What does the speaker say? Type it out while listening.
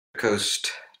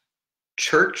Coast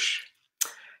Church.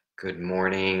 Good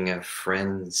morning,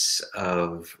 friends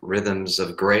of Rhythms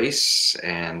of Grace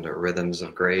and Rhythms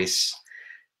of Grace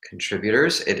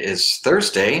contributors. It is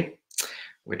Thursday,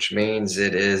 which means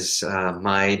it is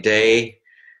my day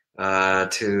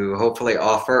to hopefully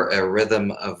offer a rhythm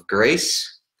of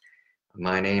grace.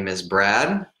 My name is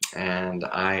Brad, and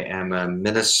I am a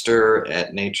minister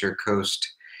at Nature Coast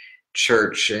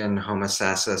Church in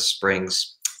Homosassa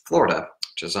Springs, Florida,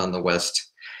 which is on the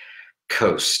west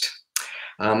coast.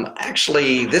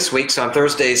 Actually, this week, so on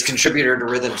Thursday's contributor to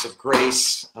Rhythms of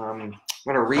Grace, I'm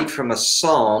going to read from a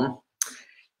psalm,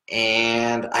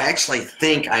 and I actually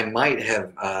think I might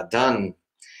have done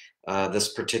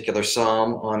this particular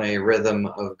psalm on a Rhythm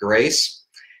of Grace,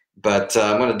 but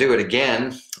I'm going to do it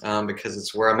again because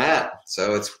it's where I'm at.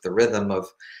 So it's the rhythm of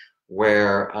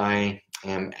where I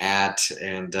am at,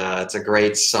 and it's a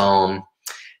great psalm.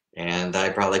 And I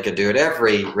probably could do it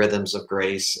every Rhythms of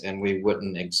Grace, and we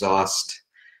wouldn't exhaust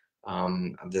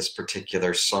this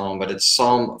particular psalm. But it's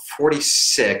Psalm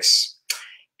 46,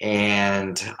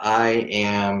 and I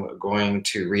am going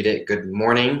to read it. Good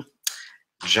morning,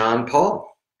 John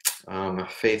Paul,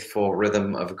 faithful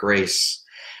Rhythm of Grace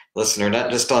listener,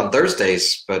 not just on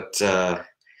Thursdays, but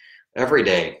every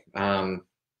day, no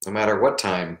matter what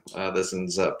time this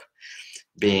ends up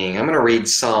being. I'm going to read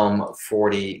Psalm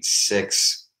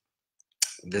 46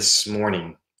 this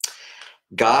morning.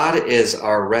 God is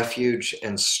our refuge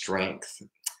and strength,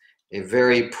 a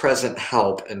very present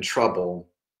help in trouble.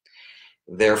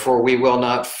 Therefore we will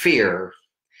not fear,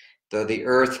 though the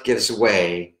earth gives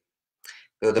way,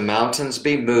 though the mountains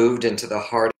be moved into the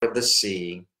heart of the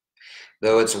sea,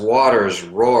 though its waters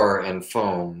roar and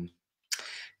foam,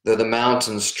 though the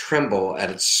mountains tremble at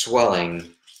its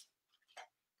swelling.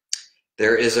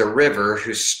 There is a river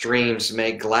whose streams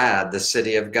make glad the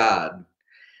city of God,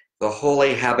 the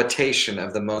holy habitation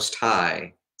of the Most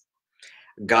High.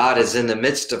 God is in the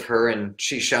midst of her, and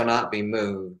she shall not be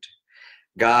moved.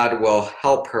 God will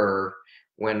help her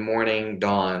when morning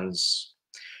dawns.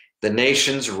 The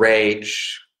nations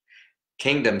rage,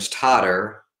 kingdoms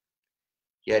totter,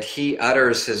 yet he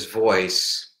utters his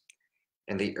voice,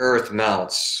 and the earth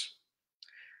melts.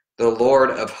 The Lord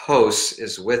of hosts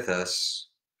is with us.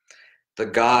 The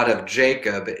God of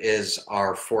Jacob is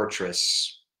our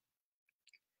fortress.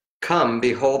 Come,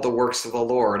 behold the works of the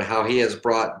Lord, how he has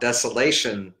brought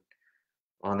desolation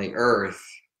on the earth.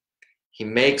 He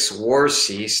makes war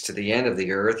cease to the end of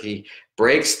the earth. He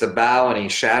breaks the bow and he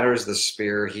shatters the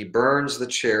spear. He burns the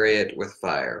chariot with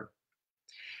fire.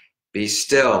 Be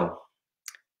still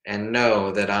and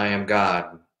know that I am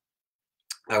God.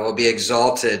 I will be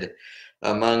exalted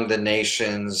among the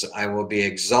nations. I will be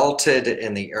exalted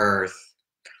in the earth.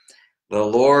 The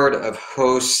Lord of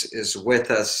hosts is with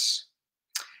us.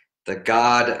 The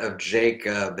God of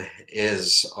Jacob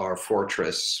is our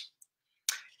fortress.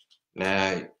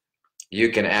 Now,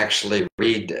 you can actually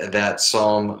read that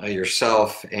psalm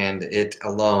yourself, and it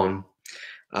alone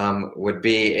would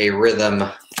be a rhythm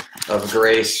of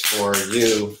grace for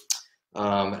you.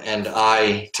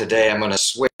 And today I'm going to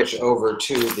switch over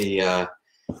to the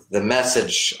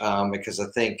message because I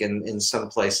think in some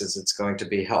places it's going to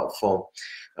be helpful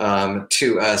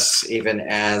to us even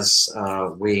as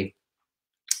we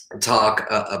talk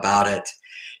about it.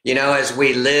 You know, as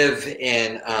we live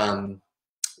in,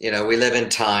 we live in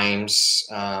times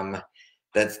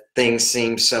that things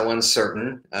seem so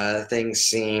uncertain, things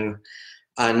seem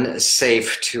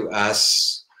unsafe to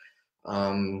us,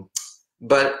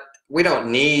 but we don't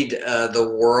need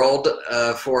the world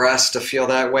for us to feel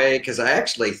that way, because I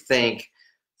actually think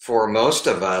for most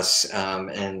of us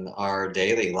in our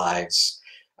daily lives,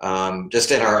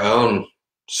 just in our own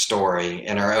story,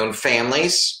 in our own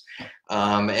families, in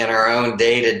our own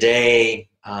day-to-day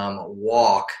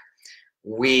walk,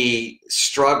 we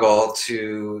struggle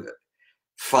to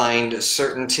find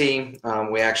certainty.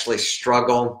 We actually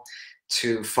struggle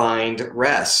to find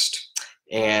rest.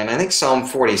 And I think Psalm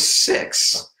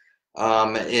 46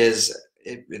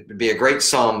 it would be a great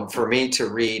psalm for me to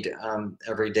read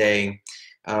every day.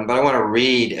 But I want to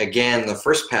read again the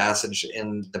first passage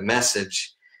in the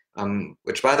Message,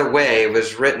 which, by the way,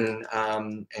 was written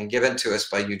and given to us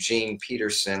by Eugene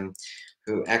Peterson,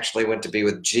 who actually went to be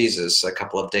with Jesus a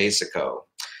couple of days ago.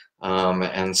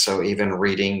 And so even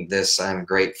reading this, I'm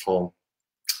grateful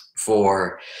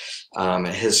for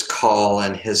his call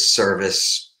and his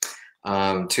service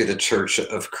to the Church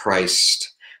of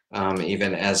Christ,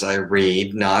 even as I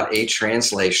read, not a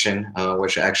translation,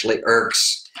 which actually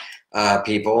irks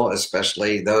people,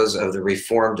 especially those of the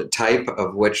Reformed type,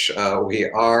 of which we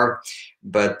are,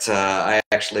 but I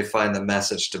actually find the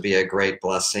Message to be a great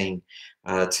blessing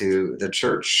to the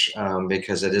church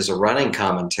because it is a running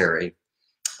commentary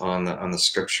on the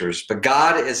scriptures. But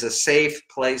God is a safe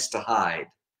place to hide,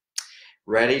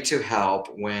 ready to help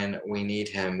when we need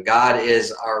him. God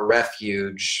is our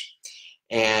refuge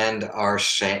and our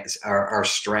strength.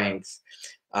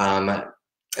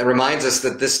 It reminds us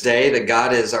that this day that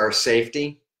God is our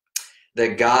safety,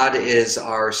 that God is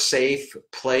our safe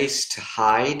place to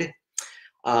hide,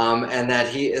 and that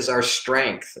he is our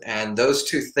strength. And those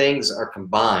two things are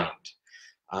combined.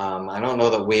 I don't know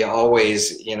that we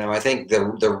always, I think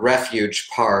the refuge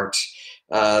part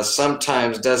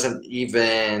sometimes doesn't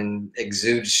even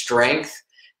exude strength.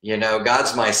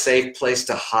 God's my safe place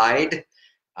to hide.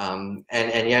 And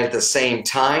yet at the same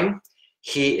time,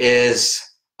 he is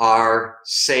our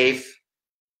safe,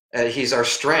 he's our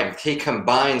strength. He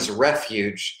combines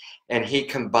refuge and he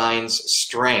combines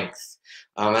strength.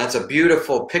 That's a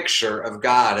beautiful picture of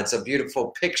God. It's a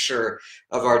beautiful picture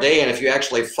of our day. And if you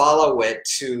actually follow it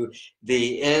to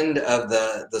the end of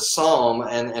the psalm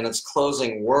and its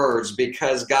closing words,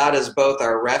 because God is both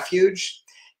our refuge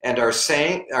and our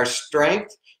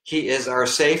strength, he is our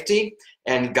safety,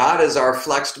 and God is our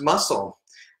flexed muscle.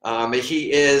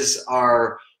 He is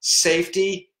our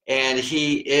safety and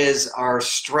he is our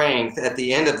strength. At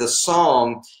the end of the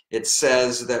psalm, it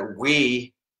says that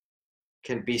we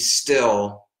can be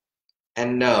still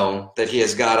and know that he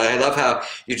is God. I love how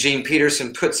Eugene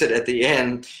Peterson puts it at the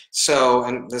end. So,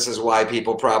 and this is why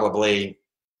people probably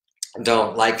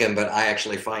don't like him, but I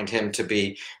actually find him to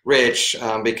be rich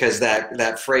because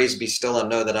that phrase, be still and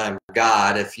know that I'm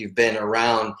God, if you've been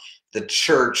around the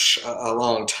church a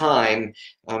long time,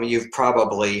 you've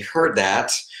probably heard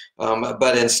that.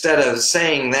 But instead of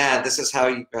saying that, this is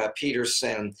how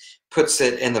Peterson puts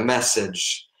it in the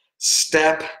Message.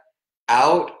 Step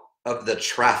out of the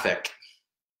traffic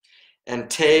and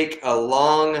take a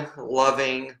long,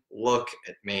 loving look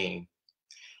at me.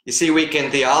 You see, we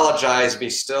can theologize, be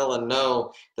still and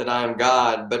know that I am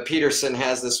God, but Peterson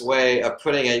has this way of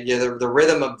putting it, the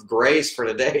rhythm of grace for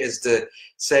today is to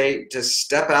say, to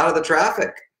step out of the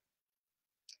traffic,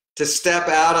 to step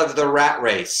out of the rat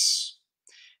race,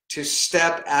 to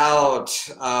step out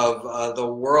of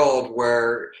the world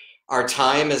where our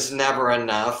time is never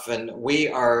enough and we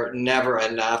are never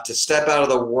enough, to step out of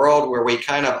the world where we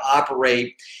kind of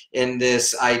operate in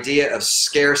this idea of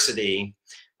scarcity,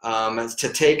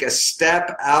 to take a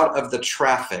step out of the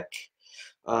traffic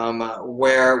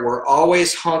where we're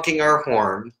always honking our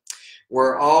horn,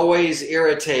 we're always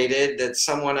irritated that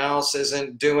someone else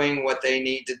isn't doing what they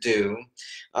need to do.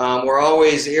 We're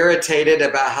always irritated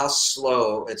about how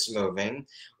slow it's moving.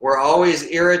 We're always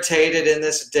irritated in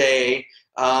this day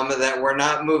that we're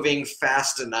not moving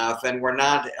fast enough and we're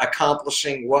not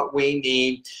accomplishing what we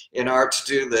need in our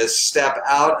to-do list. Step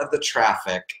out of the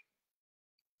traffic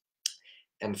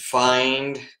and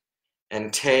find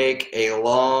and take a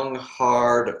long,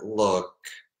 hard look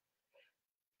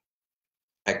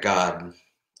at God,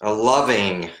 a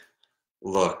loving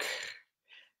look.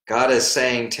 God is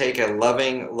saying, take a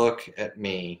loving look at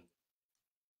me.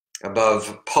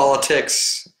 Above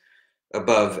politics,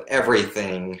 above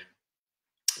everything,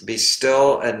 be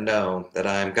still and know that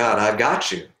I am God. I've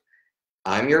got you.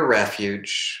 I'm your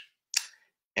refuge,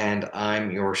 and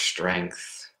I'm your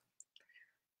strength.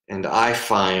 And I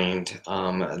find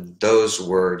those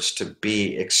words to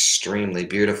be extremely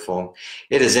beautiful.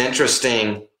 It is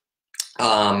interesting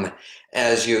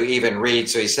as you even read,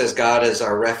 so he says, God is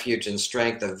our refuge and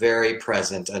strength, a very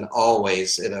present and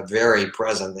always in a very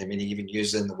present, I mean, he even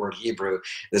used in the word Hebrew,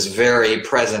 this very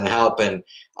present help in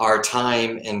our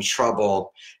time in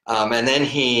trouble. And then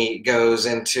he goes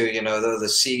into, though the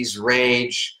seas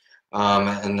rage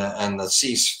and the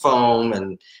seas foam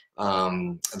and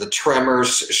the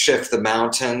tremors shift the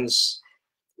mountains.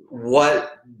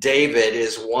 What David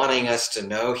is wanting us to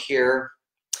know here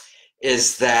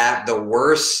is that the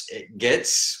worse it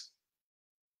gets,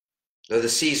 though the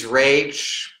seas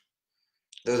rage,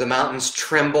 though the mountains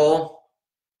tremble,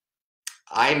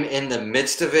 I'm in the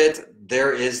midst of it.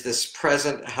 There is this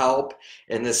present help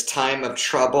in this time of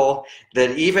trouble,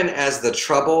 that even as the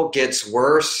trouble gets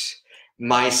worse,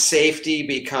 my safety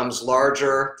becomes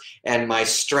larger and my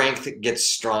strength gets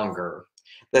stronger.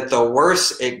 That the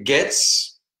worse it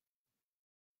gets,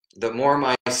 the more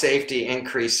my safety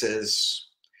increases,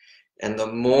 and the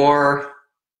more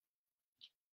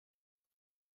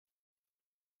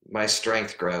my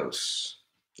strength grows.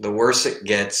 The worse it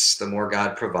gets, the more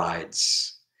God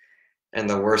provides. And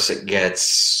the worse it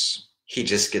gets, he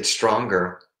just gets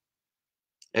stronger.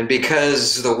 And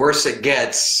because the worse it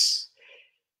gets,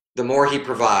 the more he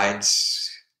provides.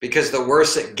 Because the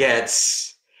worse it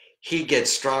gets, he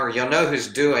gets stronger. You'll know who's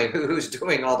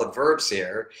doing all the verbs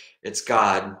here. It's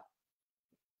God.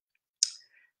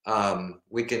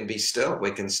 We can be still.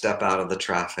 We can step out of the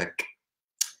traffic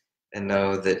and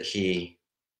know that he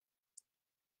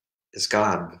is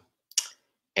God.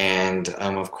 And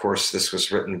of course, this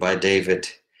was written by David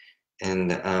in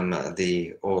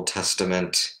the Old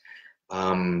Testament.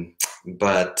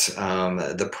 But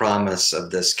the promise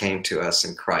of this came to us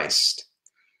in Christ,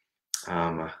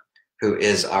 who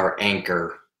is our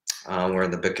anchor. We're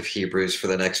in the book of Hebrews for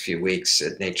the next few weeks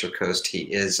at Nature Coast.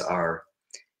 He is our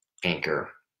anchor.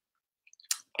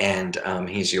 And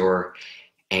he's your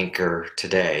anchor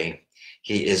today.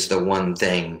 He is the one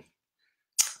thing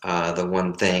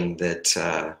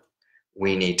that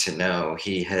we need to know.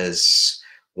 He has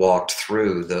walked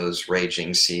through those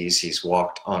raging seas. He's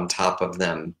walked on top of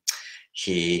them.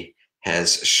 He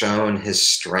has shown his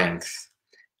strength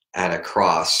at a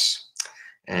cross,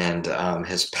 and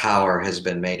his power has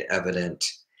been made evident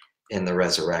in the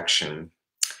resurrection.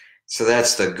 So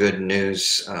that's the good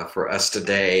news for us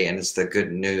today, and it's the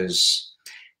good news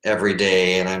every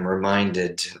day. And I'm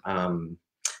reminded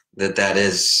that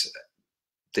is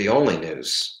the only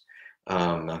news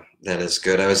that is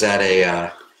good. I was at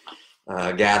a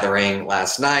gathering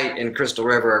last night in Crystal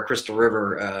River. Our Crystal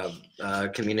River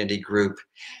community group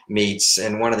meets,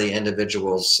 and one of the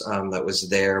individuals that was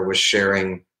there was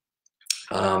sharing.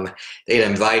 They'd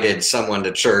invited someone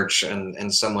to church,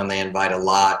 and someone they invite a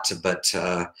lot, but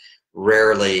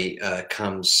rarely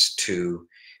comes to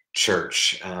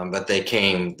church. But they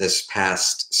came this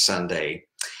past Sunday,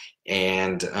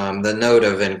 and the note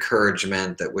of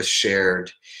encouragement that was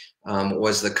shared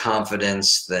was the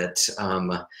confidence that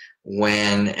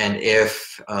when and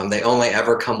if they only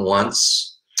ever come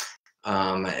once,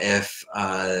 if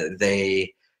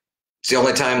it's the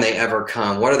only time they ever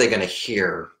come, what are they going to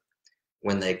hear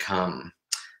when they come?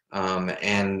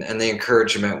 And the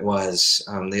encouragement was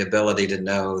the ability to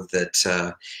know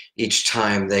that each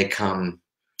time they come,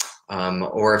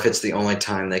 or if it's the only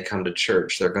time they come to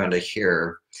church, they're going to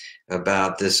hear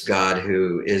about this God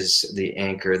who is the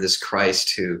anchor, this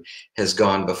Christ who has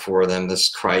gone before them, this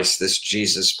Christ, this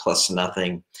Jesus plus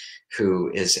nothing,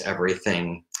 who is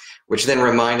everything. Which then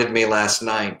reminded me last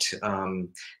night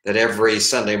that every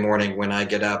Sunday morning when I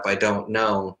get up, I don't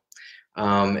know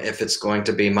if it's going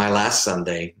to be my last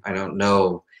Sunday. I don't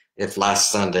know if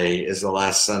last Sunday is the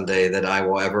last Sunday that I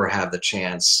will ever have the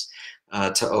chance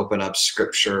to open up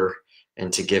Scripture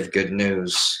and to give good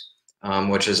news,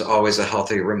 which is always a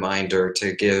healthy reminder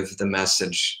to give the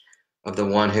message of the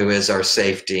one who is our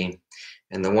safety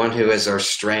and the one who is our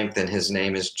strength, and his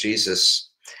name is Jesus,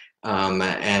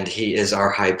 and he is our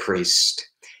high priest,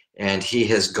 and he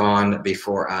has gone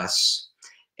before us.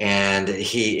 And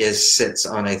he sits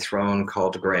on a throne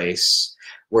called grace,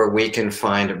 where we can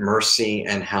find mercy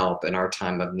and help in our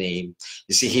time of need.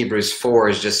 You see, Hebrews 4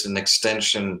 is just an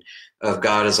extension of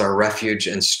God as our refuge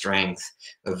and strength,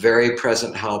 a very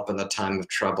present help in the time of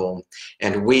trouble.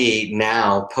 And we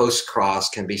now, post-cross,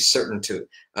 can be certain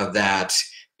of that,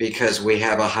 because we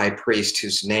have a high priest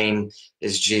whose name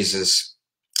is Jesus,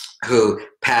 who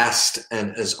passed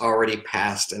and is already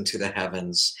passed into the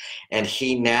heavens. And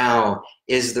he now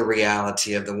is the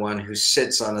reality of the one who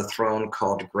sits on a throne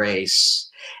called grace,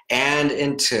 and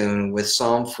in tune with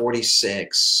Psalm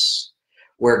 46,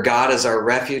 where God is our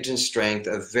refuge and strength,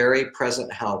 a very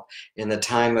present help in the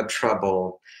time of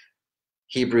trouble.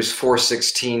 Hebrews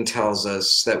 4:16 tells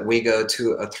us that we go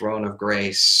to a throne of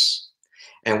grace,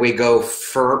 and we go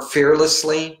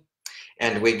fearlessly,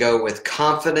 and we go with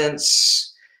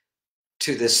confidence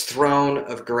to this throne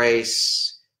of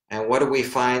grace. And what do we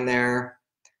find there?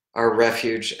 Our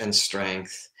refuge and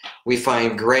strength. We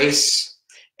find grace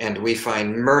and we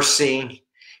find mercy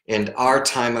in our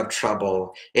time of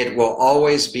trouble. It will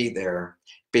always be there,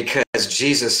 because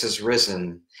Jesus has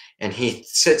risen and he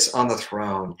sits on the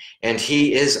throne, and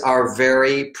he is our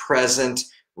very present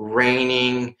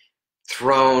reigning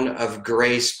throne of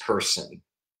grace person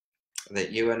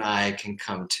that you and I can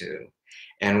come to.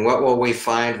 And what will we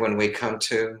find when we come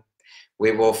to?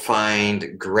 We will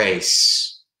find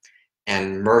grace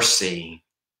and mercy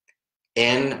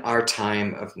in our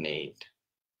time of need.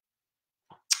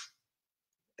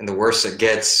 And the worse it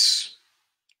gets,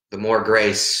 the more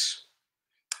grace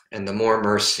and the more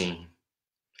mercy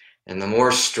and the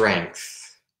more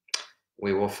strength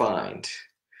we will find,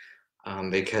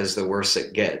 because the worse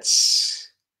it gets,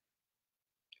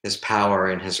 his power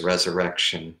and his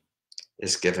resurrection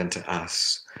is given to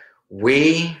us.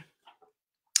 We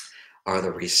are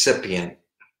the recipient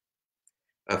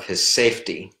of his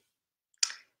safety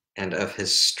and of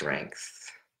his strength.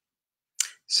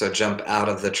 So jump out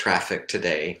of the traffic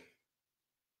today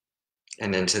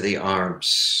and into the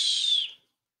arms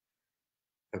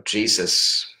of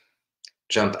Jesus.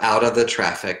 Jump out of the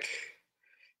traffic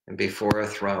and before a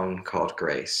throne called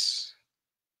grace.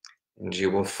 And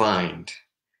you will find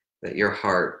that your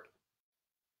heart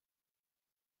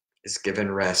is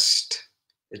given rest,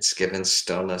 it's given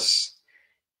stillness,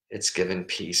 it's given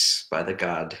peace by the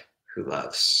God who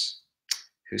loves,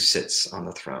 who sits on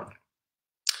the throne.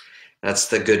 That's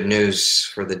the good news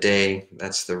for the day.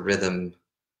 That's the rhythm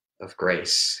of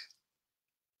grace.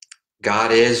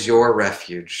 God is your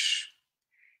refuge,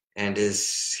 and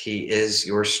He is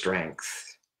your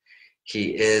strength.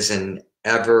 He is an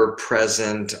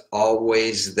ever-present,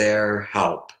 always there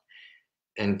help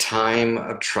in time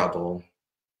of trouble.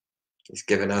 He's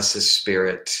given us His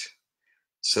Spirit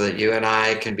so that you and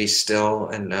I can be still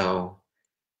and know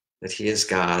that He is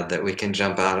God, that we can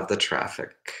jump out of the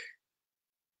traffic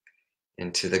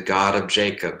into the God of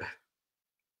Jacob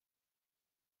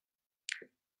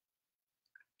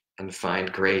and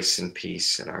find grace and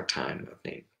peace in our time of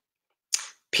need.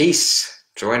 Peace.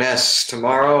 Join us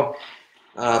tomorrow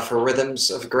for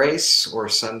Rhythms of Grace, or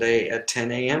Sunday at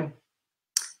 10 a.m.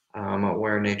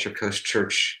 Where Nature Coast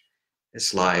Church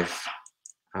is live,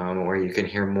 where you can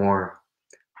hear more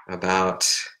about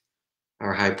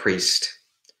our high priest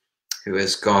who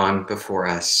has gone before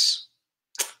us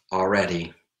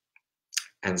already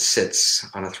and sits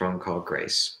on a throne called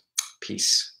grace.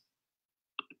 Peace.